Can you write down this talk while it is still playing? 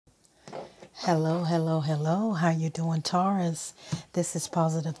Hello, hello, hello. How you doing, Taurus? This is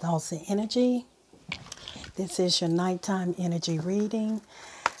Positive Thoughts and Energy. This is your nighttime energy reading.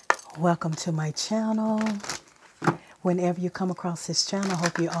 Welcome to my channel. Whenever you come across this channel, I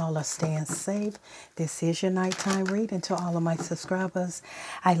hope you all are staying safe. This is your nighttime reading. To all of my subscribers,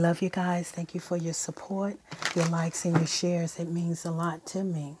 I love you guys. Thank you for your support, your likes and your shares. It means a lot to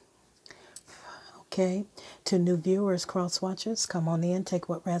me. Okay, to new viewers, cross watchers, come on in, take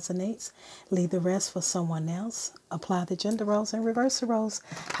what resonates, leave the rest for someone else. Apply the gender roles and reverse the roles,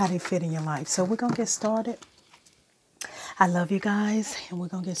 how they fit in your life. So we're going to get started. I love you guys, and we're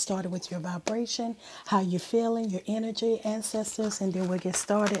going to get started with your vibration, how you're feeling, your energy, ancestors, and then we'll get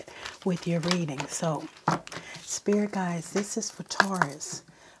started with your reading. So, Spirit guys, this is for Taurus.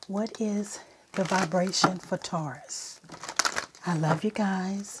 What is the vibration for Taurus? I love you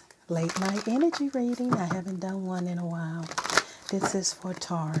guys. Late night energy reading. I haven't done one in a while. This is for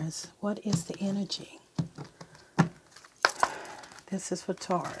Taurus. What is the energy? This is for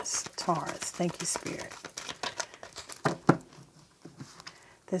Taurus. Taurus. Thank you, Spirit.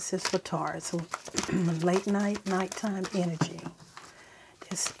 This is for Taurus. Late night, nighttime energy.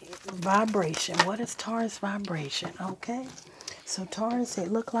 This vibration. What is Taurus vibration? Okay. So Taurus,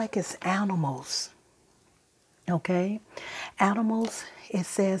 it look like it's animals. Okay. Animals, it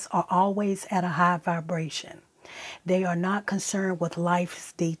says, are always at a high vibration. They are not concerned with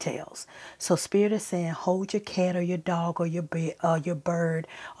life's details. So Spirit is saying, hold your cat or your dog or your bird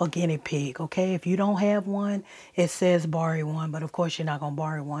or guinea pig. Okay. If you don't have one, it says borrow one. But of course, you're not going to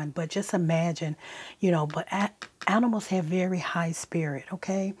borrow one. But just imagine, but animals have very high spirit.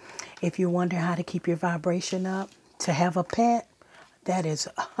 Okay. If you wonder how to keep your vibration up, to have a pet, that is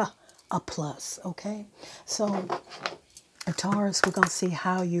a plus. Okay. So Taurus, we're going to see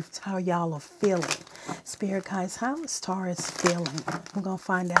how y'all are feeling. Spirit guys, how is Taurus feeling? We're going to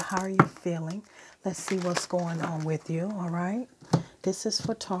find out how are you feeling. Let's see what's going on with you, all right? This is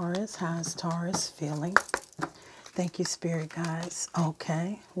for Taurus. How is Taurus feeling? Thank you, Spirit guys.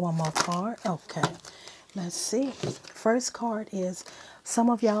 Okay, one more card. Okay, let's see. First card is some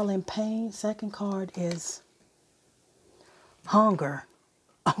of y'all in pain. Second card is hunger.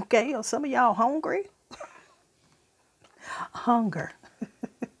 Okay, are some of y'all hungry? Hunger.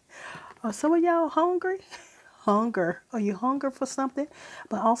 Are some of y'all hungry? Hunger. Are you hungry for something?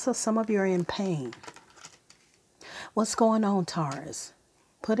 But also some of you are in pain. What's going on, Taurus?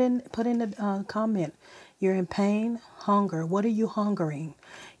 Put in the comment. You're in pain, hunger. What are you hungering?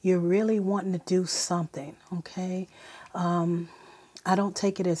 You're really wanting to do something, okay? I don't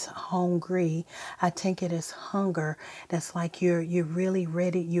take it as hungry. I take it as hunger. That's like you're really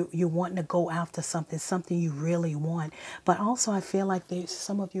ready. You're wanting to go after something you really want. But also I feel like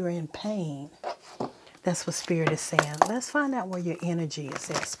some of you are in pain. That's what Spirit is saying. Let's find out where your energy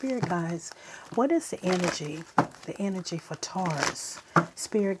is at. Spirit guys, what is the energy? The energy for Taurus.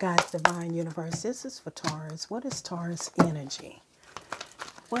 Spirit guides, divine universe. This is for Taurus. What is Taurus energy?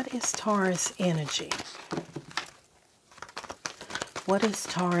 What is Taurus energy? What is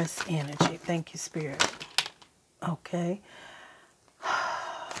Taurus energy? Thank you, Spirit. Okay.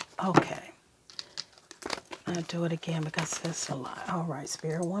 Okay. I'll do it again because that's a lot. All right,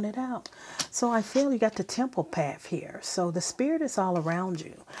 Spirit, want it out. So I feel you got the temple path here. So the Spirit is all around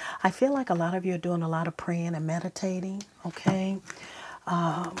you. I feel like a lot of you are doing a lot of praying and meditating. Okay.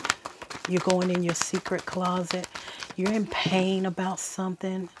 You're going in your secret closet. You're in pain about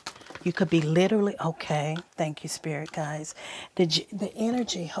something. You could be literally, okay. Thank you, Spirit, guys. The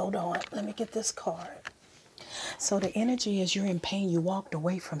energy, hold on. Let me get this card. So the energy is you're in pain. You walked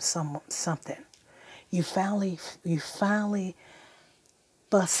away from something. You finally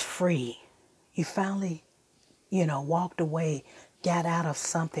bust free. You finally, walked away, got out of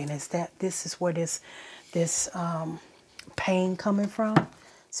something. This is where this pain coming from?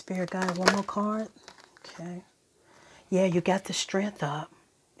 Spirit guide, one more card. Okay. Yeah, you got the strength up.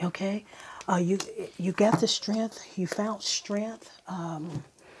 Okay, you got the strength. You found strength, and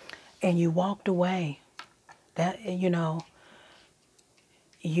you walked away. That you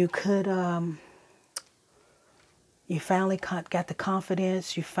could. You finally got the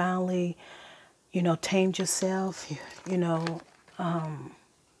confidence. You finally, tamed yourself.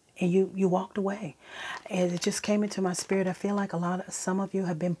 And you walked away. And it just came into my spirit. I feel like some of you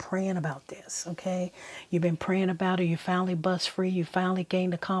have been praying about this, okay? You've been praying about it. You finally bust free. You finally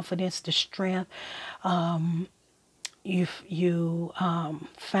gained the confidence, the strength. You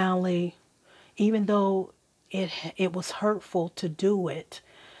finally, even though it was hurtful to do it,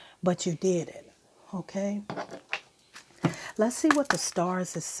 but you did it, okay? Let's see what the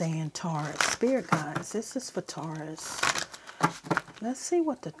stars is saying, Taurus. Spirit guides, this is for Taurus. Let's see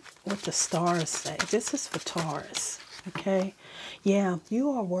what the stars say. This is for Taurus. Okay. Yeah,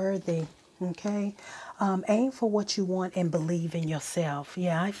 you are worthy. Okay. Aim for what you want and believe in yourself.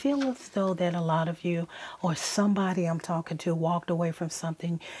 Yeah, I feel as though that a lot of you or somebody I'm talking to walked away from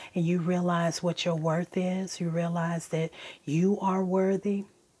something and you realize what your worth is. You realize that you are worthy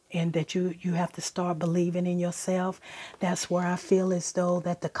and that you have to start believing in yourself. That's where I feel as though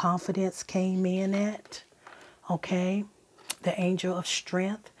that the confidence came in at. Okay. The angel of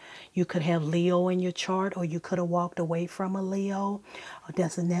strength. You could have Leo in your chart, or you could have walked away from a Leo. It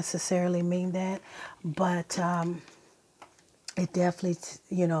doesn't necessarily mean that, but it definitely,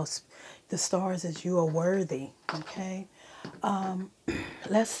 the stars is you are worthy. Okay.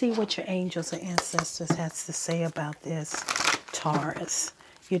 Let's see what your angels and ancestors has to say about this, Taurus.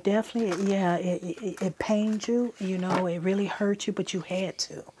 You definitely, yeah, it pained you, it really hurt you, but you had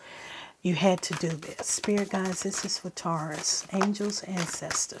to. You had to do this. Spirit guides, this is for Taurus. Angels,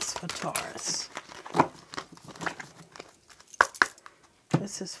 ancestors for Taurus.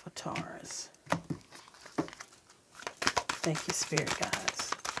 This is for Taurus. Thank you, Spirit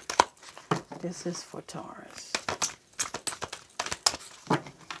guides. This is for Taurus.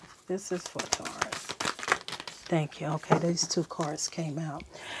 This is for Taurus. Thank you. Okay, these two cards came out.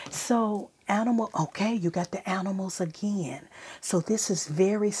 So, animal, okay, you got the animals again. So this is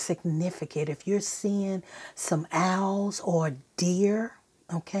very significant. If you're seeing some owls or deer,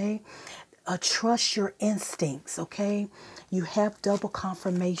 okay, trust your instincts, okay? You have double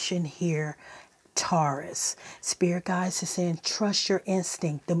confirmation here, Taurus. Spirit guides is saying trust your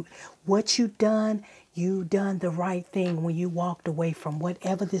instinct. What you done the right thing when you walked away from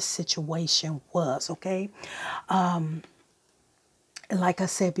whatever this situation was, okay? Like I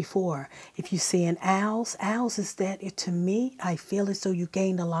said before, if you're seeing owls is that to me, I feel as though you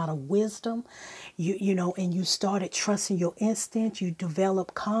gained a lot of wisdom, and you started trusting your instinct, you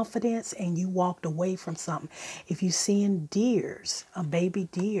developed confidence, and you walked away from something. If you're seeing deers, a baby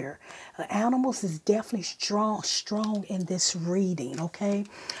deer, animals is definitely strong in this reading, okay?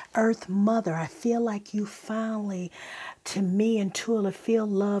 Earth Mother, I feel like you finally, to me, intuitively feel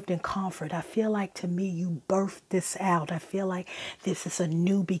loved and comfort. I feel like to me you birthed this out. I feel like this is a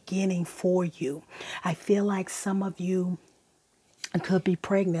new beginning for you. I feel like some of you could be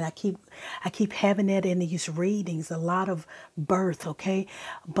pregnant. I keep having that in these readings, a lot of birth, okay?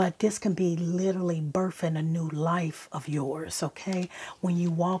 But this can be literally birthing a new life of yours, okay? When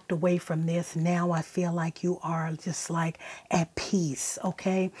you walked away from this, now I feel like you are just like at peace,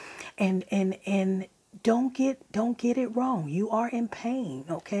 okay? And don't get it wrong. You are in pain,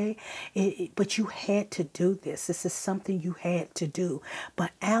 okay? But you had to do this. This is something you had to do.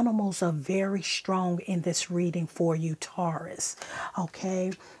 But animals are very strong in this reading for you, Taurus,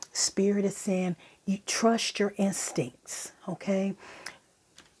 okay? Spirit is saying you trust your instincts, okay?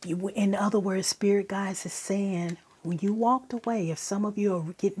 In other words, Spirit guides is saying when you walked away, if some of you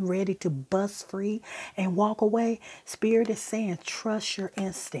are getting ready to bust free and walk away, Spirit is saying trust your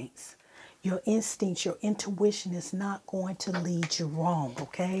instincts. Your instincts, your intuition is not going to lead you wrong,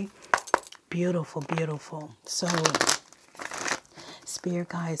 okay? Beautiful, beautiful. So, Spirit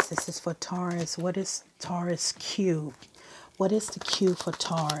guides, this is for Taurus. What is Taurus Q? What is the Q for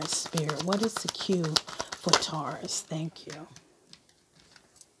Taurus, Spirit? What is the Q for Taurus? Thank you.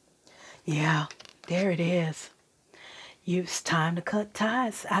 Yeah, there it is. It's time to cut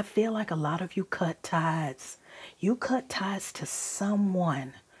ties. I feel like a lot of you cut ties. You cut ties to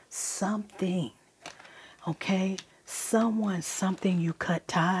someone. Something, okay? Someone, something you cut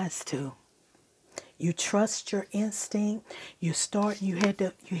ties to. You trust your instinct. You had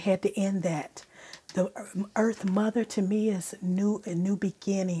to end that. The Earth Mother to me is a new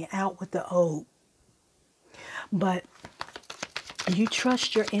beginning, out with the old. But you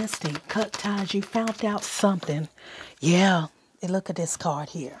trust your instinct, cut ties. You found out something. Yeah, and look at this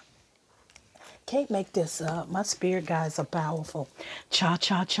card here. Can't make this up. My spirit guides are powerful. Cha,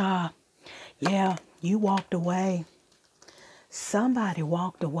 cha, cha. Yeah, you walked away. Somebody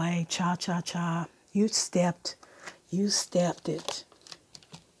walked away. Cha, cha, cha. You stepped it.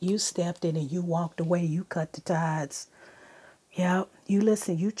 You stepped it and you walked away. You cut the ties. Yeah, you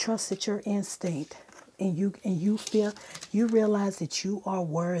listen. You trusted your instinct. And you realize that you are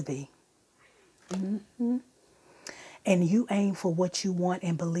worthy. Mm-hmm. And you aim for what you want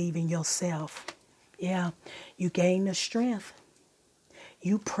and believe in yourself. Yeah, you gain the strength.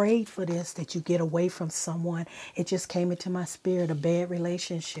 You prayed for this, that you get away from someone. It just came into my spirit, a bad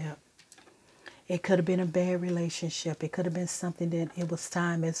relationship. It could have been a bad relationship. It could have been something that it was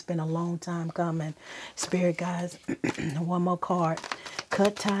time. It's been a long time coming. Spirit guys, one more card.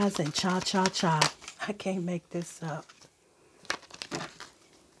 Cut ties and cha, cha, cha. I can't make this up.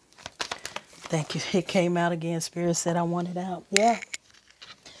 Thank you. It came out again. Spirit said I want it out. Yeah.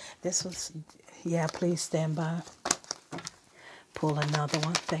 This was, yeah, please stand by. Pull another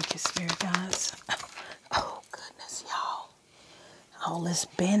one. Thank you, Spirit guys. Oh, goodness, y'all. All this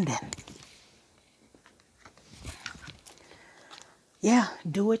bending. Yeah,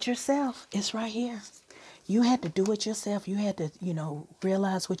 do it yourself. It's right here. You had to do it yourself. You had to,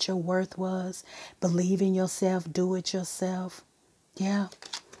 realize what your worth was. Believe in yourself. Do it yourself. Yeah.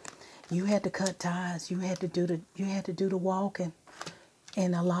 You had to cut ties. You had to do the walking.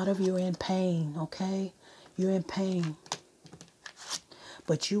 And a lot of you are in pain, okay? You're in pain.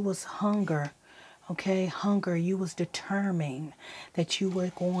 But you was hunger, okay? Hunger. You was determined that you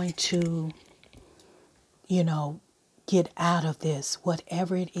were going to, get out of this.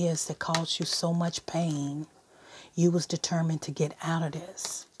 Whatever it is that caused you so much pain, you was determined to get out of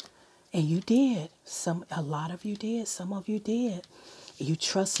this. And you did. A lot of you did. Some of you did. You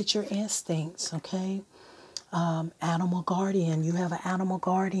trusted your instincts, okay? Animal guardian. You have an animal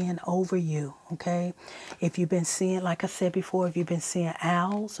guardian over you, okay? If you've been seeing, like I said before, if you've been seeing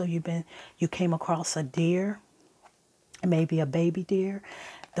owls or you came across a deer, maybe a baby deer,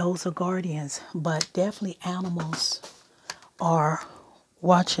 those are guardians. But definitely animals are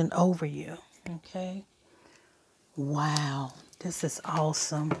watching over you, okay? Wow. This is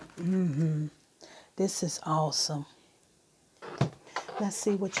awesome. This is awesome. Let's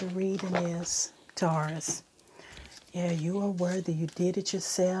see what your reading is, Taurus. Yeah, you are worthy. You did it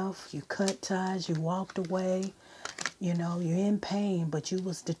yourself. You cut ties. You walked away. You're in pain, but you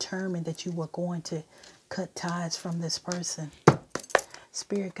was determined that you were going to cut ties from this person.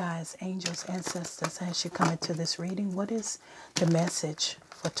 Spirit guides, angels, ancestors, as you come into this reading, what is the message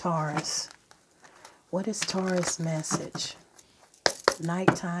for Taurus? What is Taurus' message?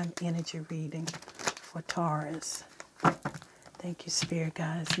 Nighttime energy reading for Taurus. Thank you, Spirit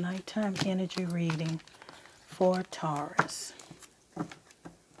guides. Nighttime energy reading for Taurus.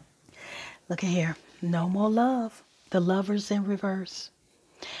 Look at here. No more love. The Lovers in reverse.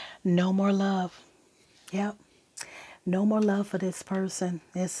 No more love. Yep. No more love for this person.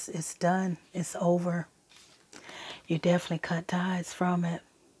 It's done. It's over. You definitely cut ties from it.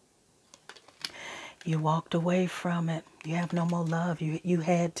 You walked away from it. You have no more love. You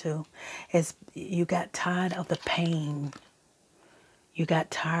had to. You got tired of the pain. You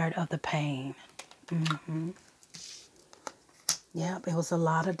got tired of the pain. Yep, it was a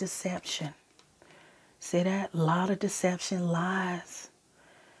lot of deception. See that? A lot of deception, lies.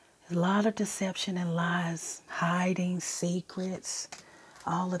 A lot of deception and lies. Hiding, secrets.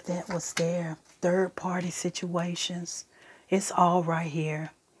 All of that was there. Third-party situations. It's all right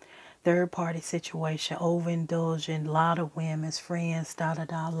here. Third-party situation. Overindulging. A lot of women's friends.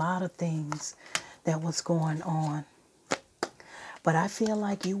 A lot of things that was going on. But I feel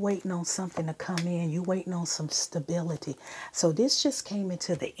like you waiting on something to come in. You waiting on some stability. So this just came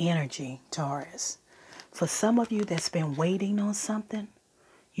into the energy, Taurus. For some of you that's been waiting on something,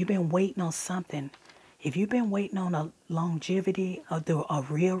 you've been waiting on something. If you've been waiting on a longevity of a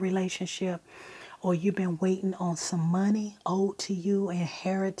real relationship, or you've been waiting on some money owed to you,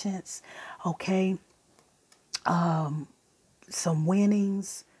 inheritance, okay, some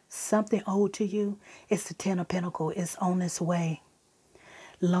winnings, something owed to you, it's the Ten of Pentacles. It's on its way.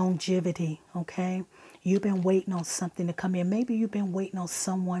 Longevity, okay? You've been waiting on something to come in. Maybe you've been waiting on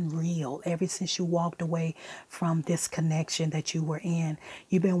someone real ever since you walked away from this connection that you were in.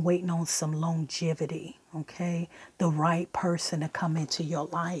 You've been waiting on some longevity, okay? The right person to come into your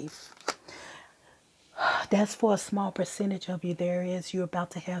life. That's for a small percentage of you. You're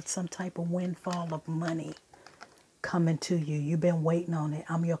about to have some type of windfall of money coming to you. You've been waiting on it.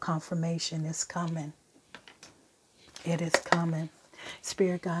 I'm your confirmation. It's coming. It is coming.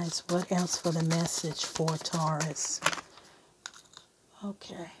 Spirit guides, what else for the message for Taurus?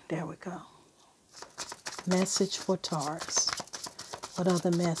 Okay, there we go. Message for Taurus. What other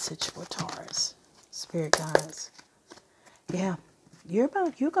message for Taurus? Spirit guides. Yeah, you're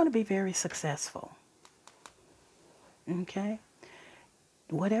going to be very successful. Okay?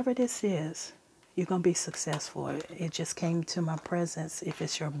 Whatever this is, you're going to be successful. It just came to my presence. If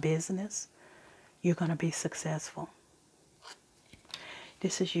it's your business, you're going to be successful.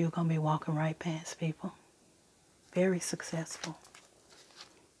 This is you going to be walking right past people. Very successful.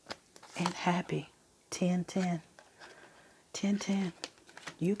 And happy. 10-10. 10-10.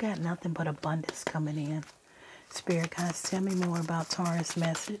 You got nothing but abundance coming in. Spirit guides, tell me more about Taurus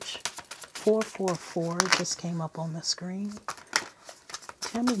message. 444 just came up on the screen.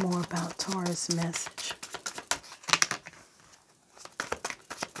 Tell me more about Taurus message.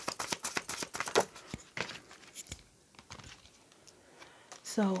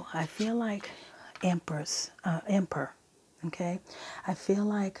 So I feel like emperor, okay? I feel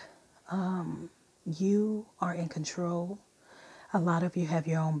like you are in control. A lot of you have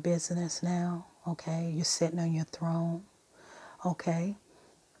your own business now, okay? You're sitting on your throne, okay?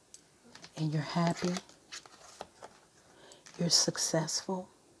 And you're happy. You're successful,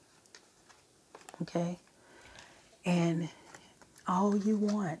 okay? And all you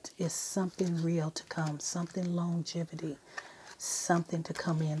want is something real to come, something longevity, something to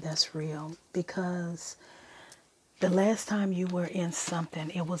come in that's real. Because the last time you were in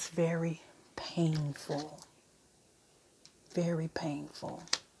something, it was very painful. Very painful.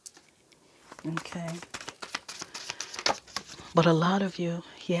 Okay. But a lot of you,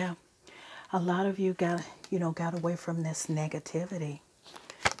 yeah, a lot of you got away from this negativity.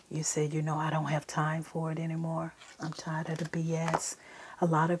 You said, I don't have time for it anymore. I'm tired of the BS. A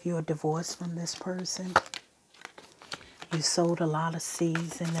lot of you are divorced from this person. You sowed a lot of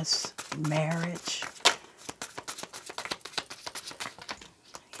seeds in this marriage.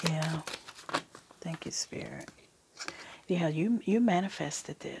 Yeah. Thank you, Spirit. Yeah, you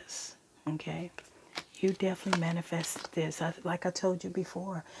manifested this, okay? You definitely manifested this. Like I told you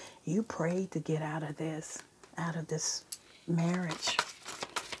before, you prayed to get out of this marriage,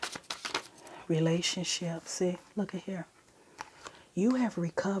 relationship. See, look at here. You have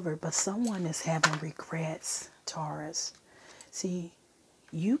recovered, but someone is having regrets, Taurus. See,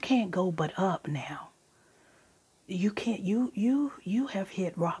 you can't go but up now. You can't. You have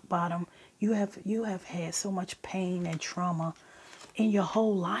hit rock bottom. You have had so much pain and trauma in your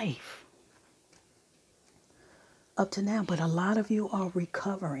whole life up to now. But a lot of you are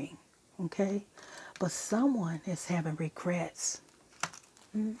recovering, okay? But someone is having regrets.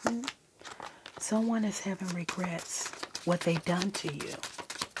 Someone is having regrets what they done to you.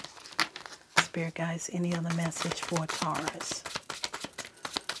 Spirit guides, any other message for Taurus?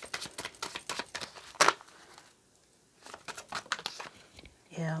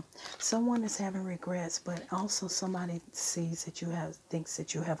 Yeah, someone is having regrets, but also somebody sees that thinks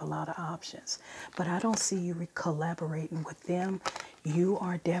that you have a lot of options. But I don't see you collaborating with them. You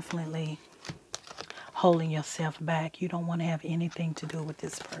are definitely holding yourself back. You don't want to have anything to do with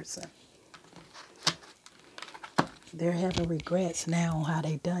this person. They're having regrets now on how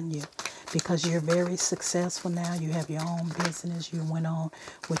they done you. Because you're very successful now. You have your own business. You went on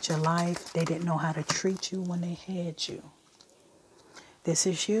with your life. They didn't know how to treat you when they had you. This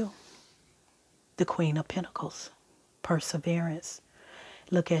is you, the Queen of Pentacles, perseverance.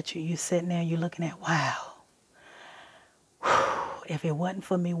 Look at you. You're sitting there, you're looking at, wow. If it wasn't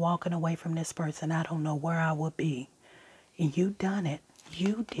for me walking away from this person, I don't know where I would be. And you done it.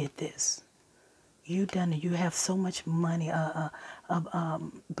 You did this. You done it. You have so much money,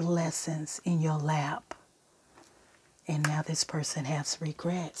 blessings in your lap. And now this person has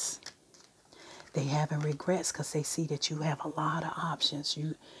regrets. They having regrets because they see that you have a lot of options.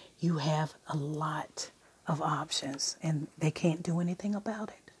 You have a lot of options, and they can't do anything about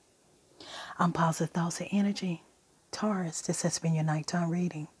it. I'm Positive Thoughts and Energy. Taurus, this has been your nighttime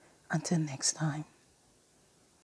reading. Until next time.